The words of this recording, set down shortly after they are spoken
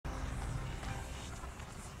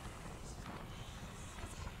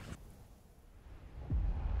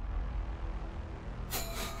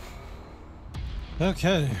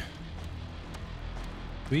Okay.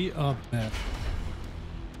 We are back.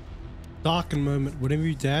 Darken moment. Whenever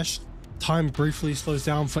you dash, time briefly slows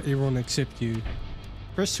down for everyone except you.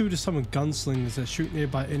 Press 2 to summon gunslingers that shoot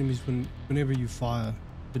nearby enemies whenever you fire.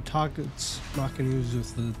 The targets mark enemies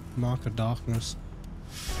with the mark of darkness.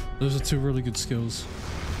 Those are two really good skills.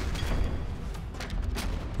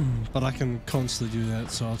 But I can constantly do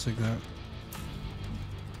that, so I'll take that.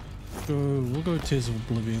 We'll go Tears of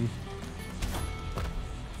Oblivion.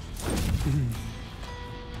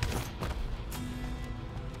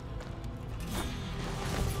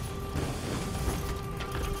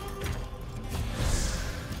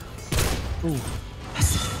 Ooh.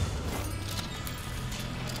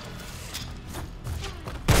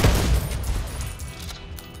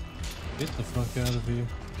 Get the fuck out of here.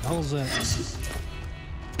 How's that?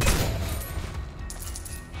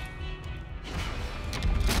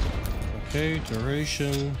 Okay,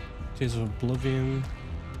 duration, Tears of Oblivion,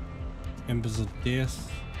 Embers of Death,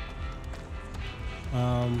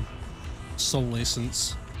 Soul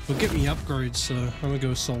Essence. Will get me upgrades, so I'm gonna go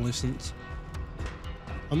with Soul Essence.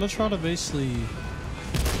 I'm gonna try to basically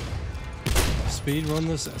speed run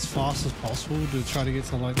this as fast as possible to try to get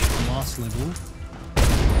to like the last level.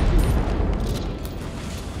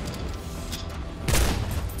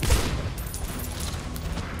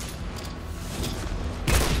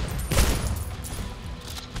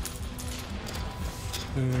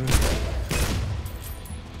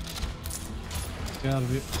 Get out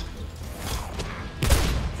of it.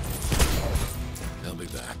 They'll be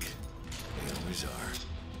back. They always are.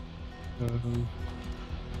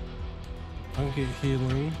 Don't get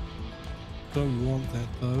healing. Don't want that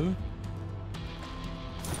though.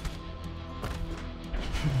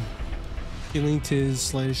 Healing Tears,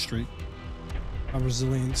 Slayer Streak.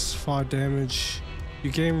 Resilience, 5 damage.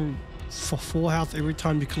 You gain for 4 health every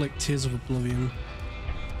time you collect Tears of Oblivion.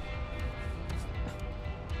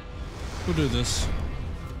 We'll do this.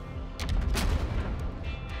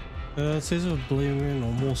 Tears of Oblivion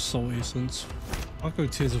or more Soul Essence. I'll go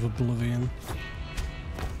Tears of Oblivion.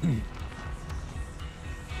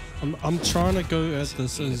 I'm trying to go at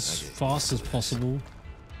this as fast as possible.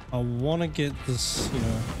 I want to get this, you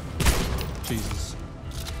know. Jesus.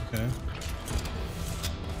 Okay.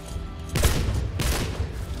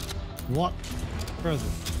 What?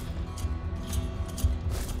 Present.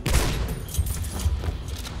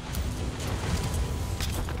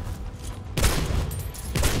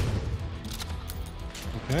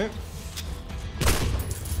 Okay.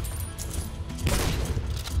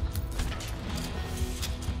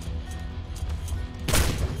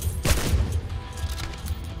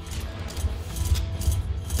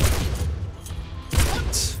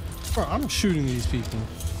 What? Bro, I'm shooting these people.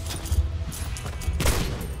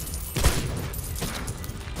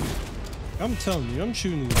 I'm telling you, I'm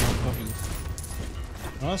shooting these motherfuckers.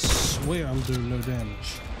 I swear I'm doing no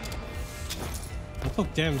damage. I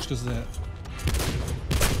took damage because of that.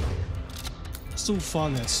 I still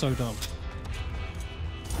find that so dumb.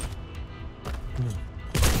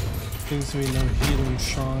 Seems to be no healing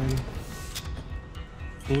shine.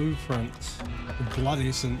 Blueprint. Blood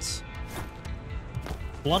essence.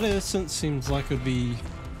 Blood essence seems like it'd be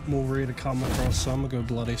more rare to come across, so I'm gonna go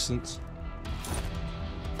blood essence.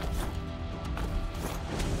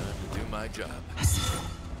 Time to do my job.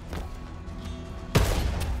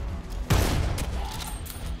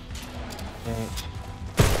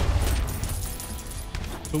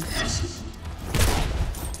 Oops.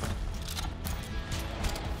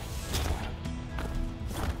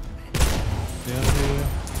 Down here.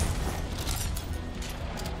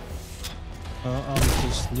 I'll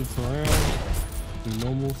just loop around, do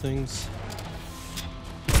normal things.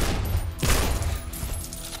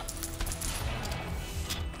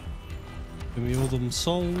 Give me all them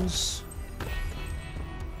souls.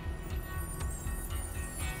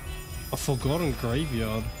 A forgotten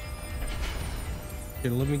graveyard. Okay,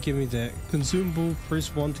 let me give me that. Consumable,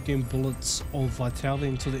 press 1 to gain bullets of vitality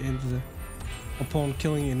until the end of the... Upon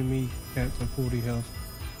killing enemy character, 40 health.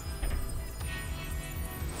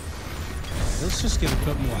 Let's just get a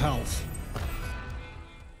bit more health.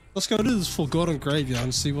 Let's go to this forgotten graveyard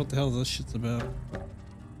and see what the hell this shit's about.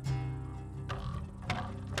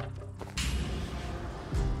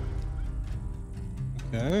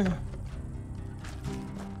 Okay.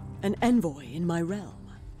 An envoy in my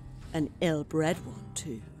realm. An ill-bred one,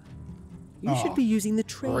 too. You should be using the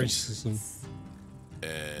trade. Racism.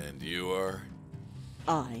 And you are?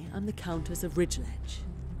 I am the Countess of Ridgeledge,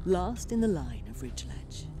 last in the line of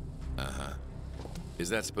Ridgeledge. Uh-huh. Is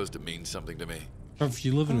that supposed to mean something to me? If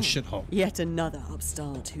you live in a shithole. Yet another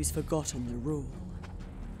upstart who's forgotten the rule.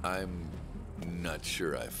 I'm Not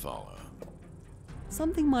sure I follow.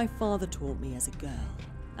 Something my father taught me as a girl,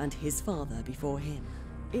 and his father before him.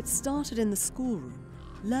 It started in the schoolroom,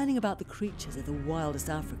 learning about the creatures of the wildest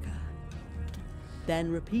Africa.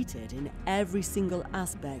 Then repeated in every single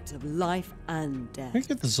aspect of life and death. Let me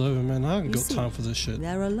get this over, man. I haven't You got see, time for this shit.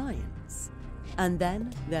 There are lions. And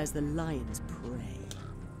then there's the lion's prey.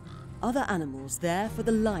 Other animals there for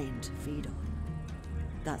the lion to feed on.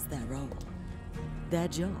 That's their role. Their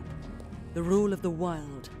job. The rule of the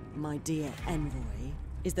wild, my dear Envoy,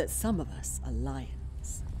 is that some of us are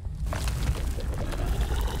lions.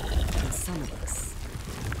 And some of us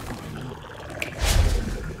are not.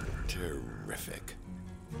 Terrific.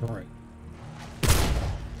 All right.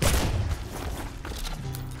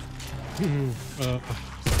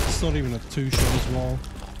 It's not even a 2-shot as well.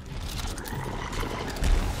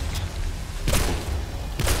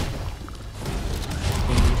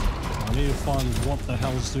 I need to find what the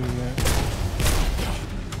hell's doing that.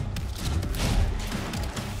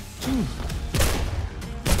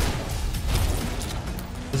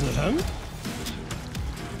 Is it him?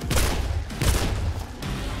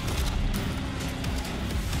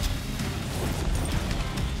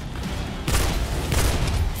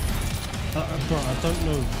 Bro, I don't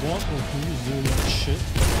know what or who's doing that shit.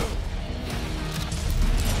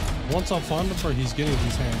 Once I find him, bro, he's getting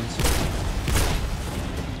his hands.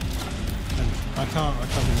 And I can't do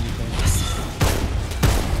anything.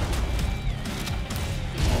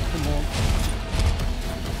 Oh, come on.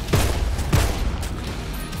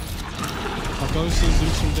 My ghost is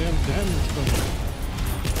doing some damn damage, bro.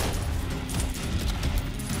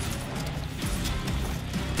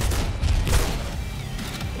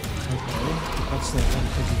 That's not one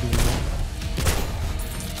thing to do with that.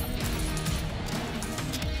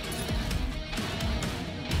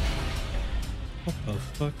 What the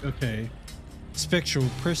fuck? Okay. Spectral.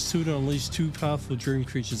 Press 2 to unleash 2 powerful dream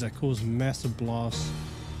creatures that cause massive blasts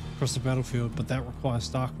across the battlefield, but that requires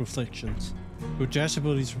dark reflections. Your dash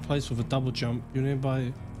ability is replaced with a double jump.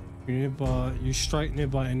 You strike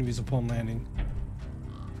nearby enemies upon landing.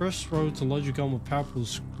 Press row to load your gun with powerful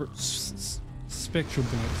spectral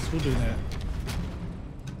bullets. We'll do that.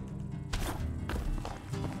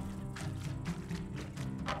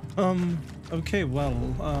 Okay, well,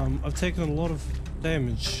 I've taken a lot of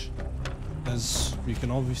damage, as you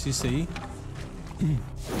can obviously see.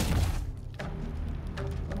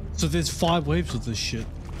 So there's 5 waves of this shit.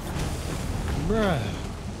 Bruh.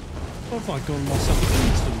 What have I gotten myself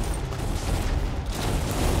into?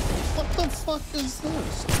 What the fuck is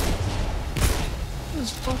this?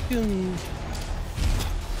 This fucking...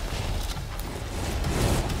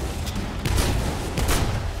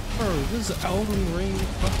 Bro, this is Elden Ring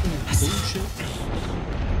fucking bullshit.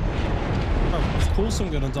 Bro, of course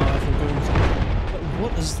I'm gonna die if I'm going to... But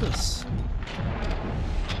what is this?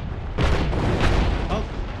 Oh,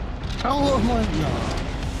 how am I...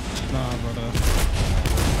 Nah, brother.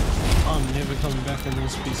 I'm never coming back in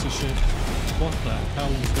this piece of shit. What the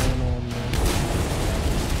hell is going on, man?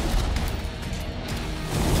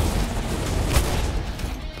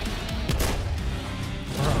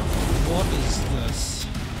 Bro, what is this?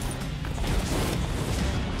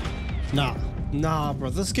 Nah, bro.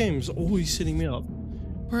 This game's always setting me up.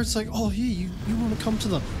 Where it's like, oh yeah, you want to come to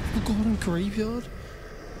the Forgotten Graveyard?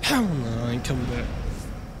 Hell no, I ain't coming back.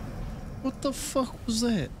 What the fuck was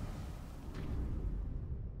that?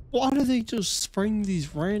 Why do they just spring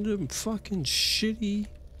these random fucking shitty,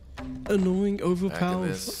 annoying,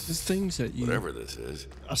 overpowered things at you? Whatever this is.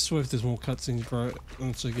 I swear if there's more cutscenes, bro,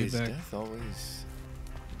 once I get Is back. death always...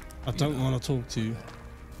 I don't want to talk to you.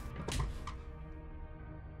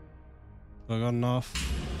 I got enough.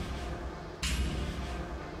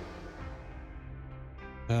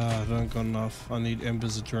 I don't got enough. I need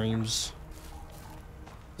Embers of Dreams.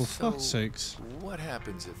 For fuck's sakes. What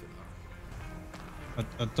happens if... I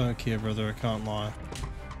don't care, brother. I can't lie.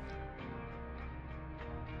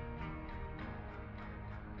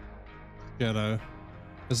 Shadow.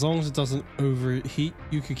 As long as it doesn't overheat,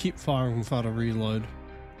 you can keep firing without a reload.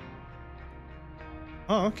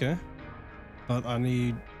 Oh, okay. But I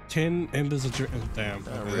need 10 Embers of Dreams. Damn,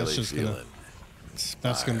 okay, really that's just gonna...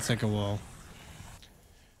 That's gonna take a while.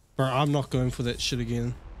 Bro, I'm not going for that shit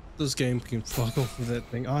again. This game can fuck off with that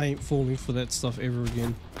thing. I ain't falling for that stuff ever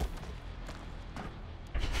again.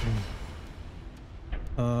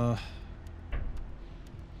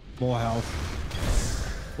 More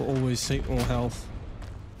health. We'll always seek more health.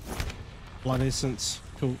 Blood essence.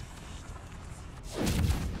 Cool.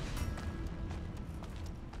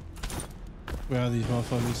 Where are these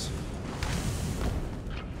motherfuckers?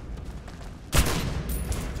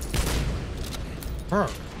 Bro.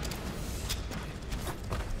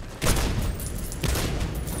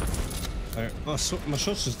 Alright, my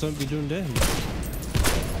shots just don't be doing damage.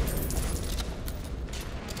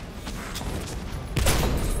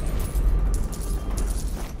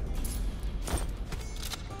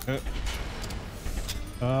 Okay.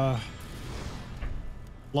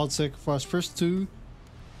 Blood sacrifice. Press 2.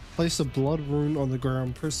 Place a blood rune on the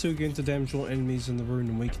ground. Press 2 again to damage all enemies in the rune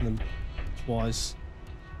and weaken them twice.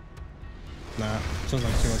 Nah, sounds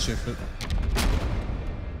like too much effort.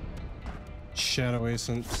 Shadow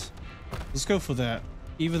essence. Let's go for that.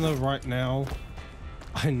 Even though right now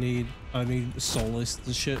I need solace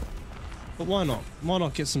and shit. But why not? Why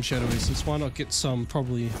not get some shadow essence? Why not get some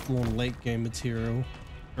probably more late game material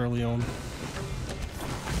early on?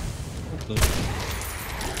 What the?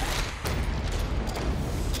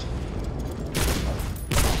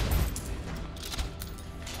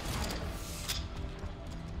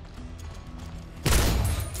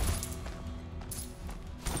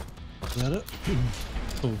 Is that it?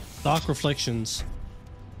 Cool. Dark reflections.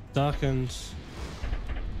 Darkens.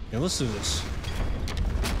 Yeah, let's do this.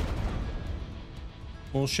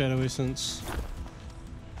 More shadow essence.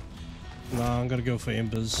 Nah, I'm gonna go for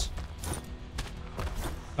embers.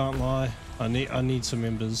 Can't lie. I need some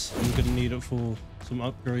embers. I'm gonna need it for some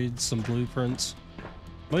upgrades, some blueprints.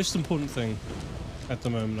 Most important thing at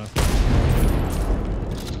the moment.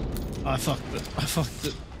 I fucked it. I fucked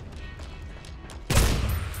it.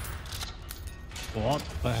 What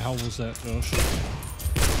the hell was that, Josh?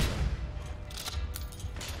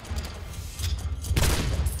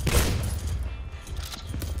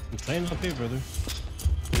 I'm playing up here, brother.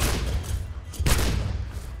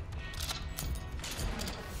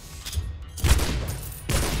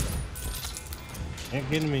 Can't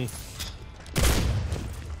get me.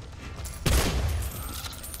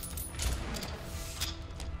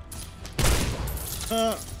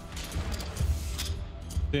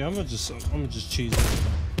 Yeah, I'm gonna just cheese it.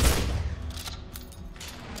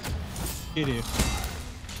 Get here.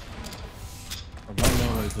 My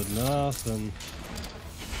melee did nothing.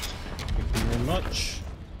 Thank you very much.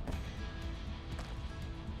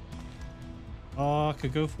 Oh, I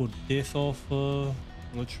could go for death offer.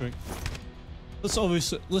 Electric. Let's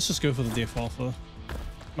just go for the death offer.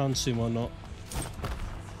 Man, see why not.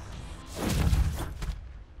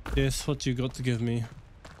 Death, what you got to give me?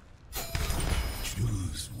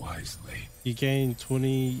 Choose wisely. You gain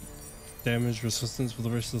 20 damage resistance for the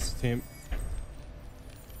rest of this attempt.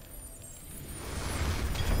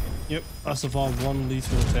 Yep, I survived one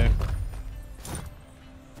lethal attack.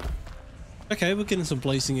 Okay, we're getting some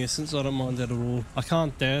blazing essence. I don't mind that at all. I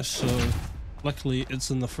can't dash, so luckily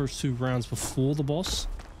it's in the first 2 rounds before the boss.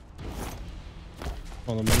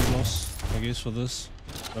 Or the mini boss, I guess, for this.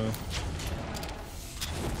 So.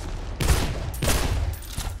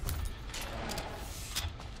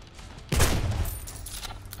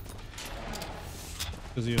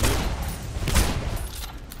 Because you have it.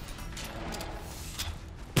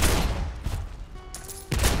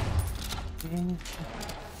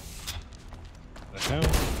 The hell?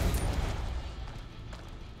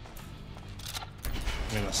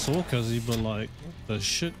 I mean, I saw Cuzzy, but like, what the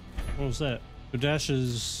shit? What was that? The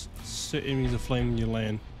dashes set enemies aflame when you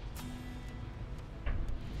land.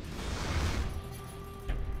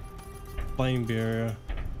 Flame barrier.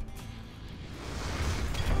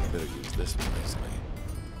 I better use this wisely.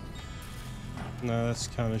 No, that's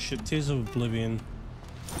kind of shit. Tears of Oblivion.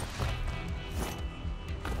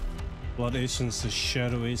 Blood essence to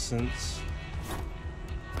shadow essence.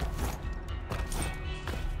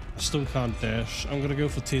 I still can't dash. I'm gonna go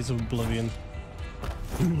for Tears of Oblivion.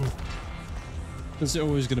 This is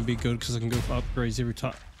always gonna be good because I can go for upgrades every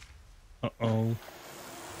time. Uh-oh.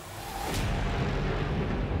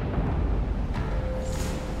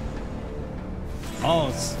 Oh,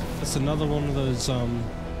 it's another one of those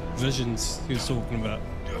visions he was talking about.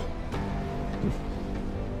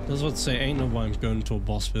 I was about to say, ain't no way I'm going into a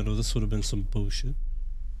boss battle. This would have been some bullshit.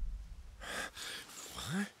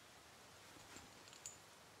 What?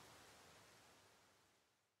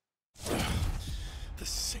 The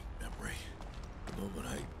sync memory. The moment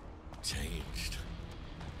I changed.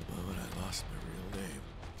 The moment I lost my real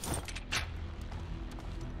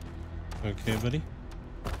name. Okay, buddy.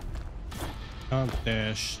 Can't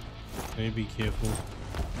dash. Maybe be careful.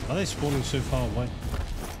 Are they spawning so far away?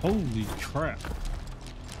 Holy crap.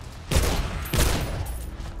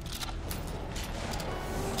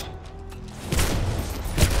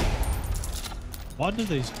 Why do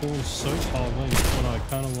they spawn so far away when I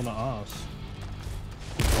kind of want to ask?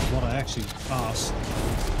 What I actually asked.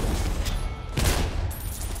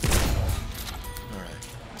 Alright.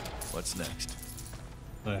 What's next?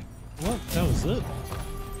 Like, what? That was it?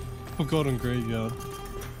 Forgotten Graveyard.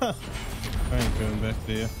 Huh. I ain't going back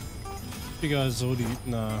there. You guys already...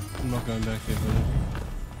 Nah, I'm not going back there, buddy.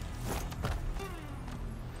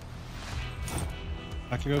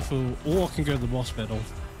 I can go for... Or I can go to the boss battle.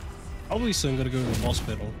 Obviously I'm gonna go to the boss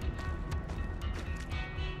battle.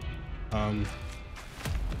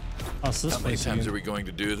 So this How many place times again. are we going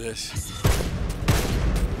to do this?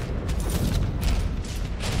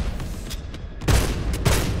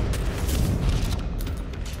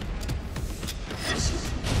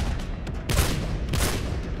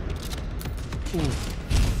 Ooh.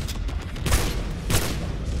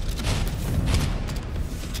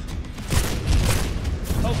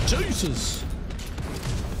 Oh, Jesus!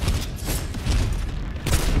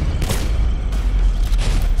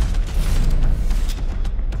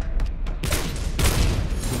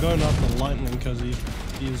 I'm going after lightning because he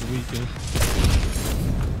is weaker.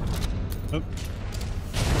 Oh.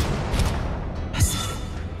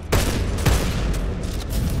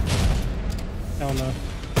 Hell no.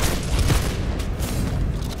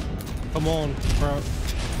 Come on, bro.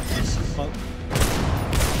 Fuck.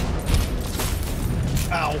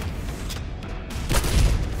 Ow.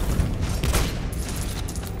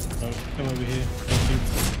 Oh, come over here. Thank you.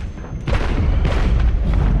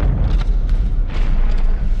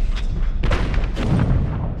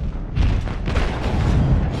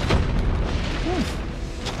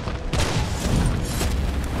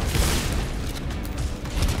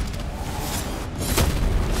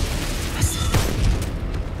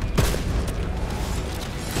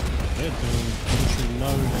 They're doing literally no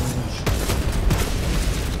damage.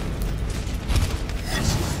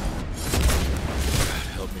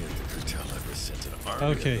 Help me if the cartel ever sent an army.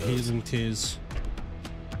 Okay, of he's those. in tears.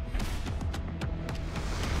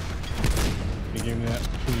 Give me that,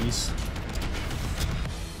 please.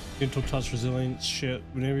 Gentle touch, resilience, shit.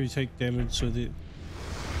 Whenever you take damage, so that.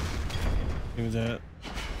 Give me that.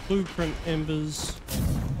 Blueprint, embers.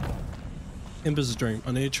 Embers a dream.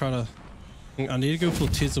 I need to try to. I need to go for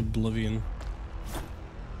Tears of Oblivion.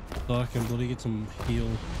 So I can bloody get some heal.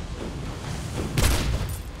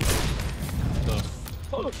 The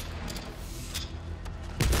fuck?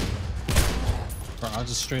 Bro, I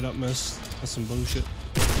just straight up missed. That's some bullshit.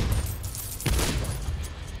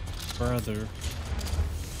 Brother.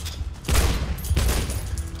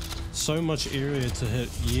 So much area to hit,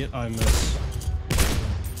 yet I miss.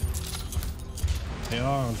 They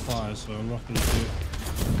are on fire, so I'm not gonna do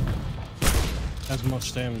as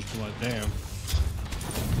much damage, but like, damn.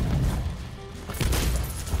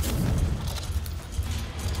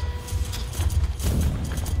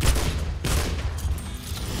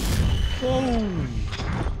 Whoa!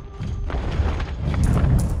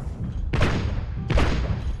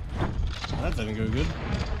 That didn't go good.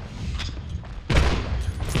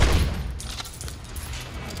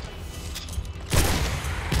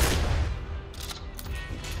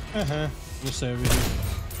 We'll stay over here.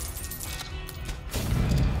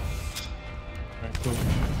 Alright, cool.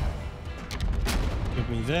 Give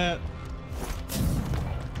me that.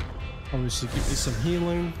 Obviously, give me some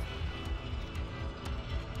healing.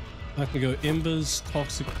 I can go embers,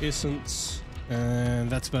 toxic essence, and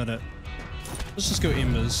that's about it. Let's just go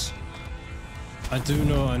embers. I do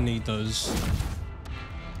know I need those. I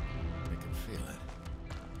can feel it.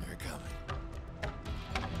 They're coming.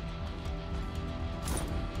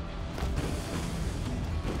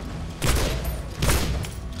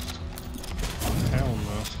 Hell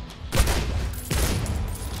no.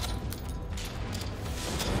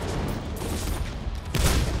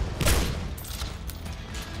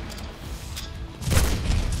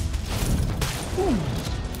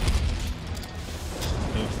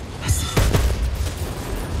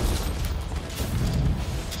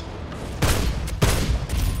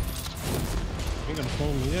 Ain't gonna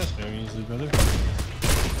follow me that very easily, brother.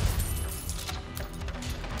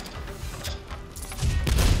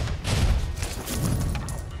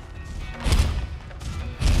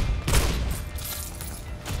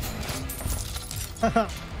 Haha,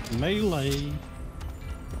 melee.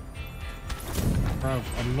 Bro,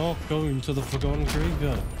 I'm not going to the Forgotten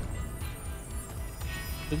Graveyard.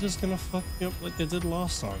 They're just gonna fuck me up like they did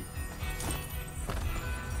last time.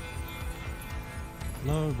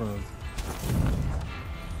 No, bro.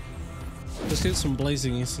 Let's get some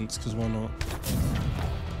blazing essence, because why not?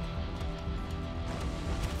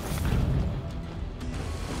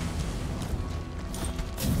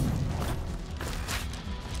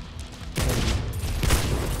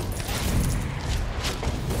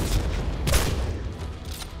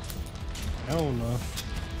 Hell no.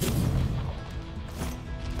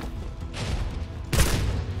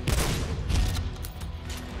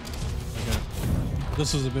 Okay.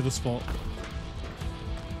 This is a better spot.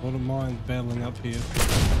 Wouldn't mind battling up here.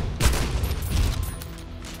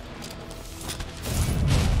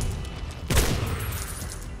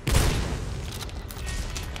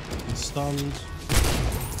 He's stunned.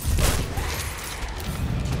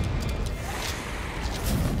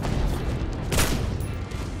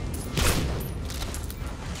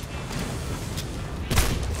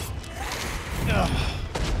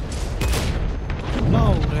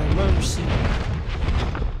 Lord have mercy.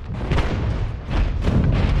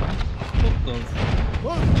 What the?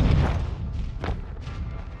 What?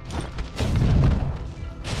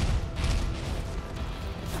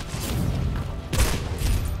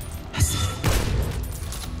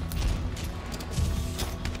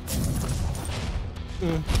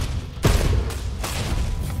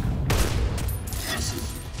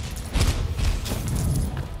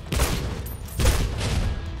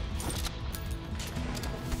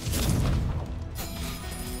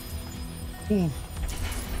 Ooh.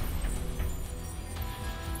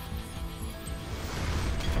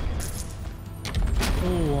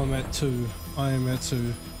 Oh, I'm at 2. I am at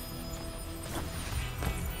 2.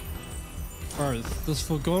 Alright, this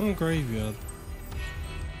Forgotten Graveyard.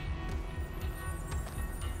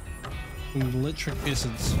 An Electric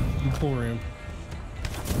Essence Emporium.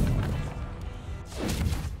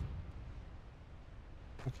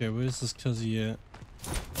 Okay, where's this cuzzy at?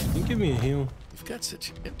 Can you give me a heal? You've got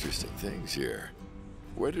such interesting things here.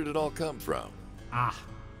 Where did it all come from? Ah,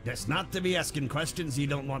 that's not to be asking questions you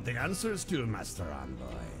don't want the answers to, Master Envoy.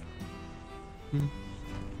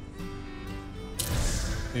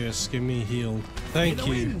 Yes, give me a heal. Thank May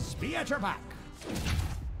you. the winds be at your back.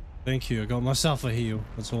 Thank you. I got myself a heal.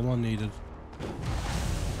 That's all I needed.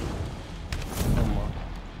 Oh my.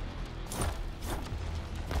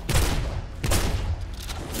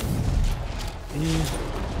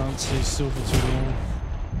 Can't stay still for too long.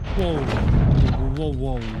 Whoa. Whoa,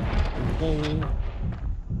 whoa. Whoa.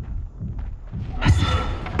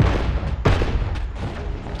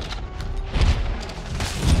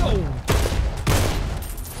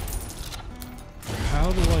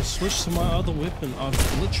 How do I switch to my other weapon?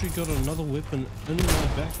 I've literally got another weapon in my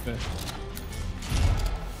backpack.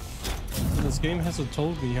 And this game hasn't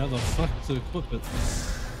told me how the fuck to equip it.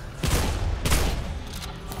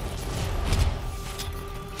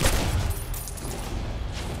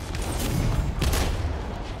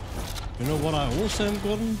 You know what I also haven't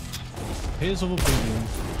gotten? Hairs of Oblivion.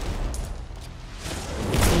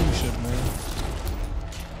 Bullshit, man.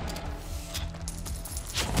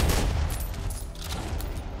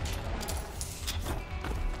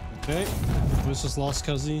 Okay, where's this last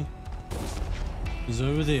cuzzy? He's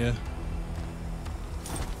over there.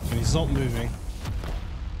 And he's not moving.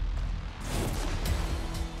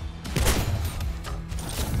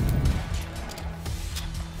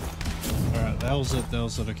 Alright, that was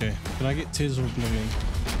it, okay. Can I get Tears of Oblivion?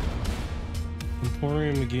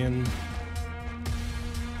 Emporium again.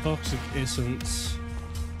 Toxic Essence.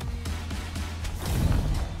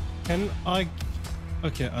 Can I...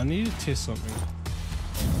 Okay, I need to test something.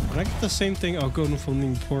 Can I get the same thing I've gotten from the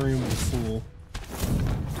Emporium before?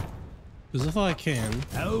 Because if I can,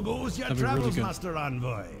 How goes your that'd be really travels, good. Master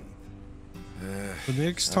Envoy? The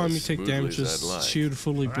next time you take smoothly damage, as this I'd like. shield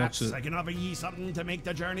fully blocks Perhaps it. I can offer ye something to make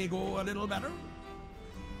the journey go a little better?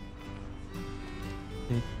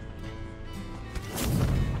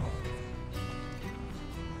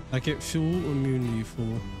 I get full immunity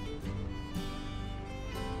for.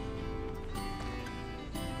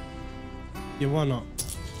 Yeah, why not?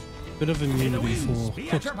 Bit of immunity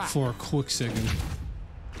for a quick second.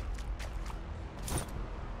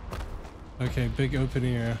 Okay, big open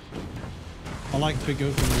area. I like big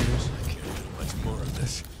open areas. I can't handle much more of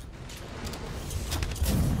this.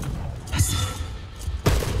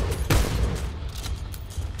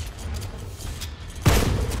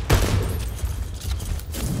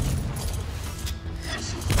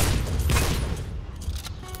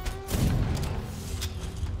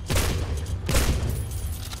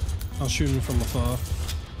 I'll shoot him from afar.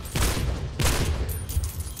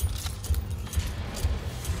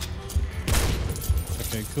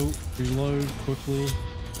 Okay, cool. Reload quickly.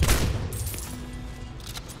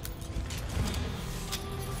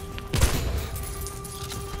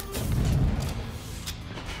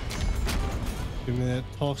 Give me that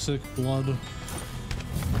toxic blood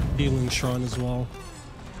healing shrine as well.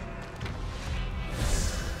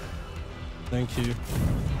 Thank you.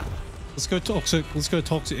 Let's go toxic. Let's go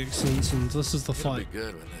toxic excellence, and this is the It'll fight. be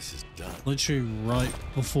good when this is done. Literally right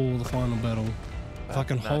before the final battle. If I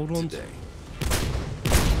can Not hold on, today.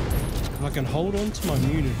 if I can hold on to my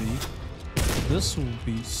immunity, this will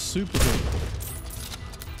be super good.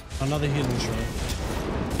 Another healing shrine.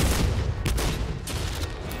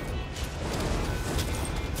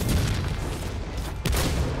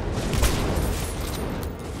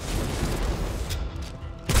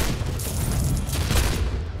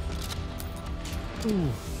 Ooh.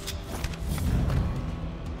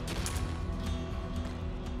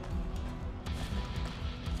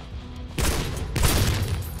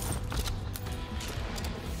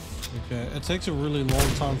 Okay, it takes a really long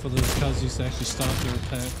time for those Kazis to actually start their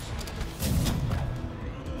attacks.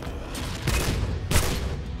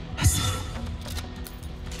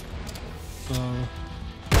 So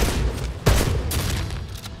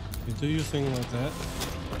you do your thing like that.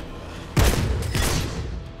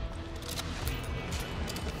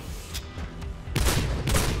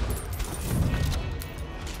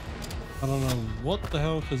 I don't know what the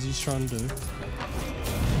hell Kazi's trying to do.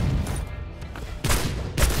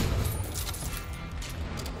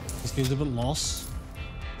 This game's a bit lost.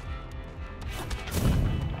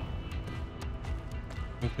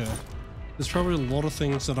 Okay. There's probably a lot of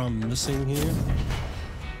things that I'm missing here.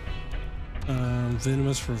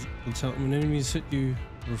 Venomous for when enemies hit you,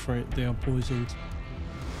 refrain, they are poisoned.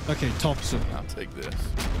 Okay, toxic. I'll take this.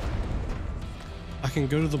 I can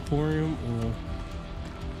go to the Emporium or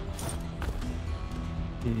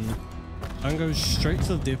I can go straight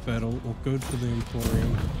to the death battle or go to the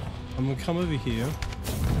Emporium. I'm gonna come over here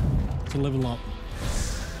to level up.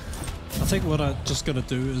 I think what I just gotta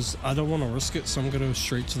do is I don't want to risk it, so I'm gonna go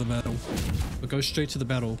straight to the battle. I'll go straight to the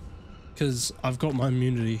battle because I've got my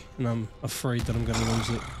immunity and I'm afraid that I'm gonna lose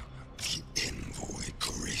it. The Envoy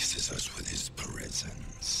graces us with his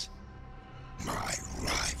presence. My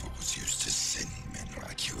rivals used to send men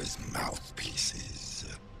like you as mouthpieces,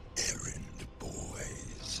 errand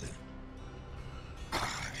boys. I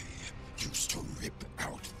used to rip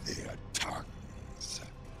out their tongues.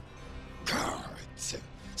 Guards,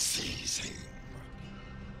 seize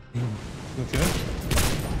him. Okay.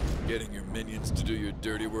 Getting your minions to do your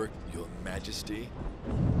dirty work, your majesty.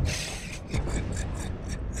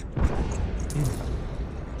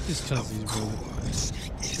 These Kazis, Of course,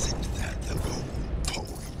 isn't that the whole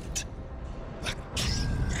point? A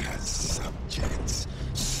king has subjects,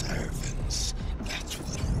 servants. That's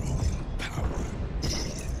what royal power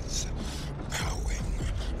is. Bowing,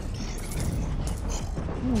 kneeling,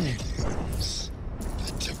 obedience.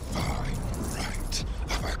 The divine right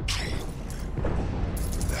of a king.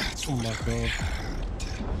 That's Oh what my I God. had.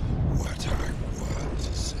 What I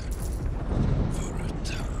was. For a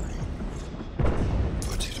time.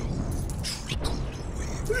 But it all trickled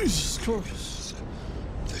away. Jesus Christ.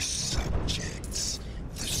 The subjects,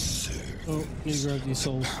 the servants. Oh, you grabbed these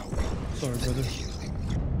souls. Sorry, brother. Healing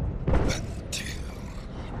until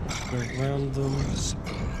Go around them. was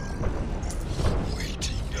alone,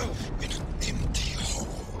 waiting in an empty hall.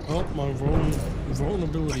 Oh, my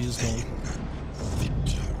vulnerability is gone.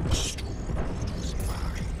 Victor restored what was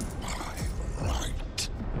mine by right.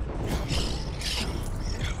 He showed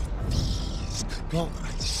me how these could be Oh, my I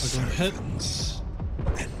got hit. servants.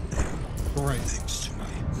 And now, Great. thanks to my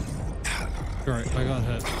new ally, Great, I got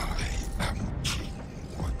hit. I am king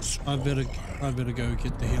once I more. better go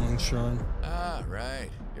get the healing shrine. Ah, right.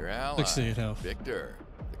 Your ally. 68 health. Victor,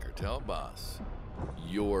 the cartel boss.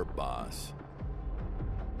 Your boss.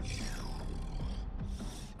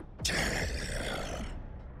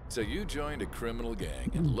 So you joined a criminal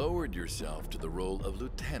gang and lowered yourself to the role of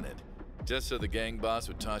lieutenant, just so the gang boss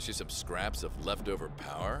would toss you some scraps of leftover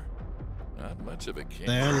power? Not much of a king.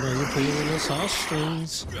 Damn, bro, you're pulling us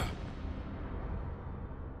heartstrings.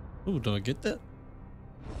 Ooh, do I get that?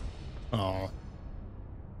 Oh,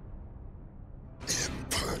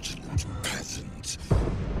 Impertinent peasant,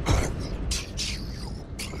 I will teach you your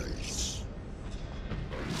place.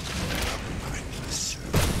 Mindless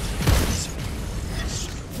servant.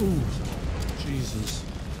 ooh, Jesus.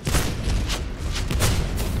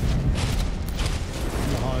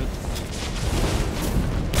 I'm gonna hide.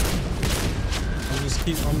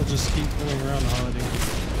 I'm gonna just keep going around hiding.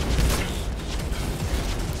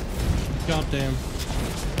 God damn.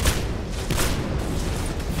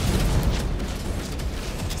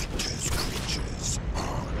 Victor's creatures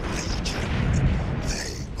are legion.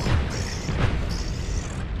 They obey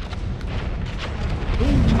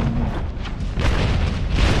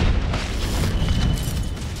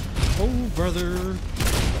Oh, brother.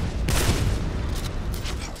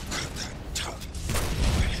 How could that tongue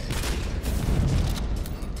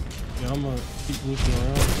Yeah, I'm gonna keep looking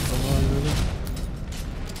around. Am I really?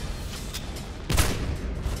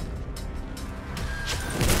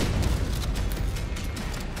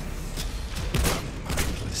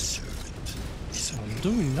 mindless servant is a I'm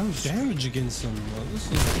doing no damage against them. Like,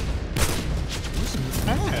 this is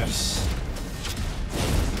ass.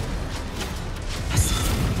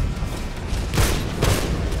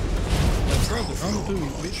 Like, brother, I'm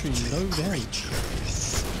doing literally no damage.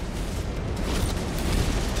 creatures.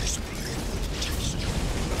 This blade will taste your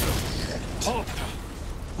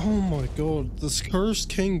Oh my god, this cursed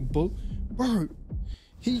king book, bro.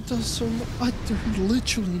 He does so much. I do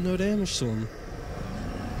literally no damage to him.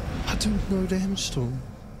 I do no damage to him.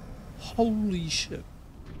 Holy shit.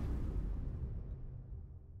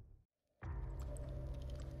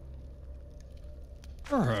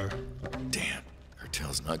 Bro. Damn,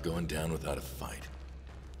 Cartel's not going down without a fight.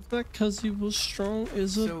 Is that cause he was strong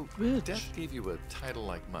as a So, bitch? Death gave you a title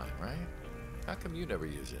like mine, right? How come you never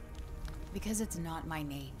use it? Because it's not my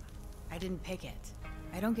name. I didn't pick it.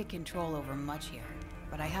 I don't get control over much here,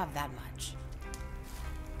 but I have that much.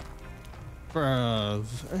 Bruv,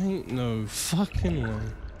 ain't no fucking way.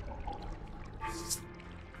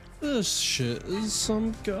 This shit is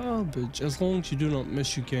some garbage. As long as you do not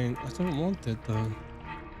miss your gang. I don't want that though.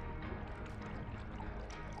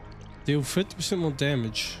 Deal 50% more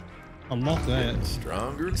damage. Unlock that.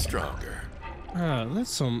 Stronger and stronger. Alright, that's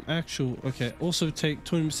some actual... Okay, also take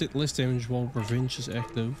 20% less damage while Revenge is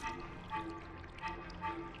active.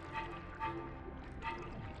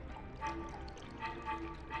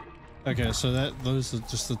 Okay, so those are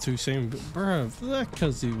just the two same... But bruh, that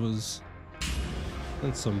cause he was...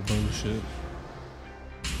 That's some bullshit.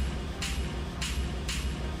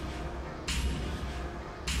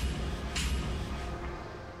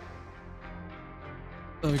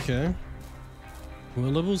 Okay. We're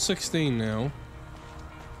level 16 now.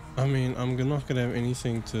 I mean, I'm not gonna have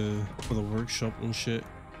anything for the workshop and shit.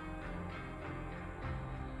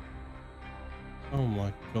 Oh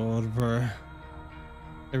my god, bro.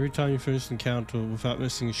 Every time you finish an encounter without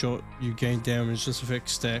missing a shot, you gain damage. This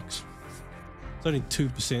affects stacks. It's only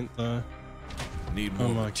 2% though. Need more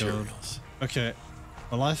Oh my materials. god. Okay.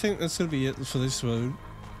 Well, I think that's gonna be it for this episode.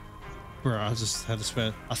 Bro, I just had to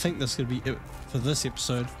spare. I think that's gonna be it for this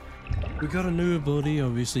episode. We got a new ability,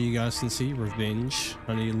 obviously you guys can see, Revenge.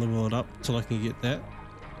 I need to level it up till I can get that.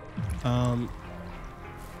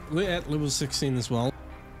 We're at level 16 as well.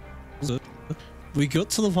 We got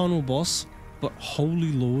to the final boss, but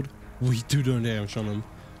holy lord, we do no damage on him.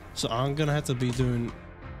 So I'm gonna have to be doing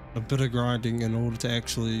a bit of grinding in order to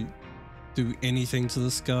actually do anything to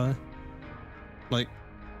this guy. Like,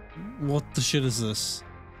 what the shit is this?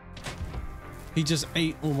 He just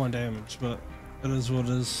ate all my damage, but it is what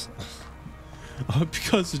it is. I hope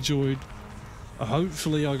you guys enjoyed.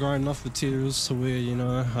 Hopefully I grind enough materials to where, you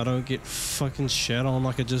know, I don't get fucking shat on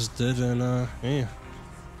like I just did, and yeah.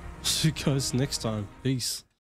 See you guys next time. Peace.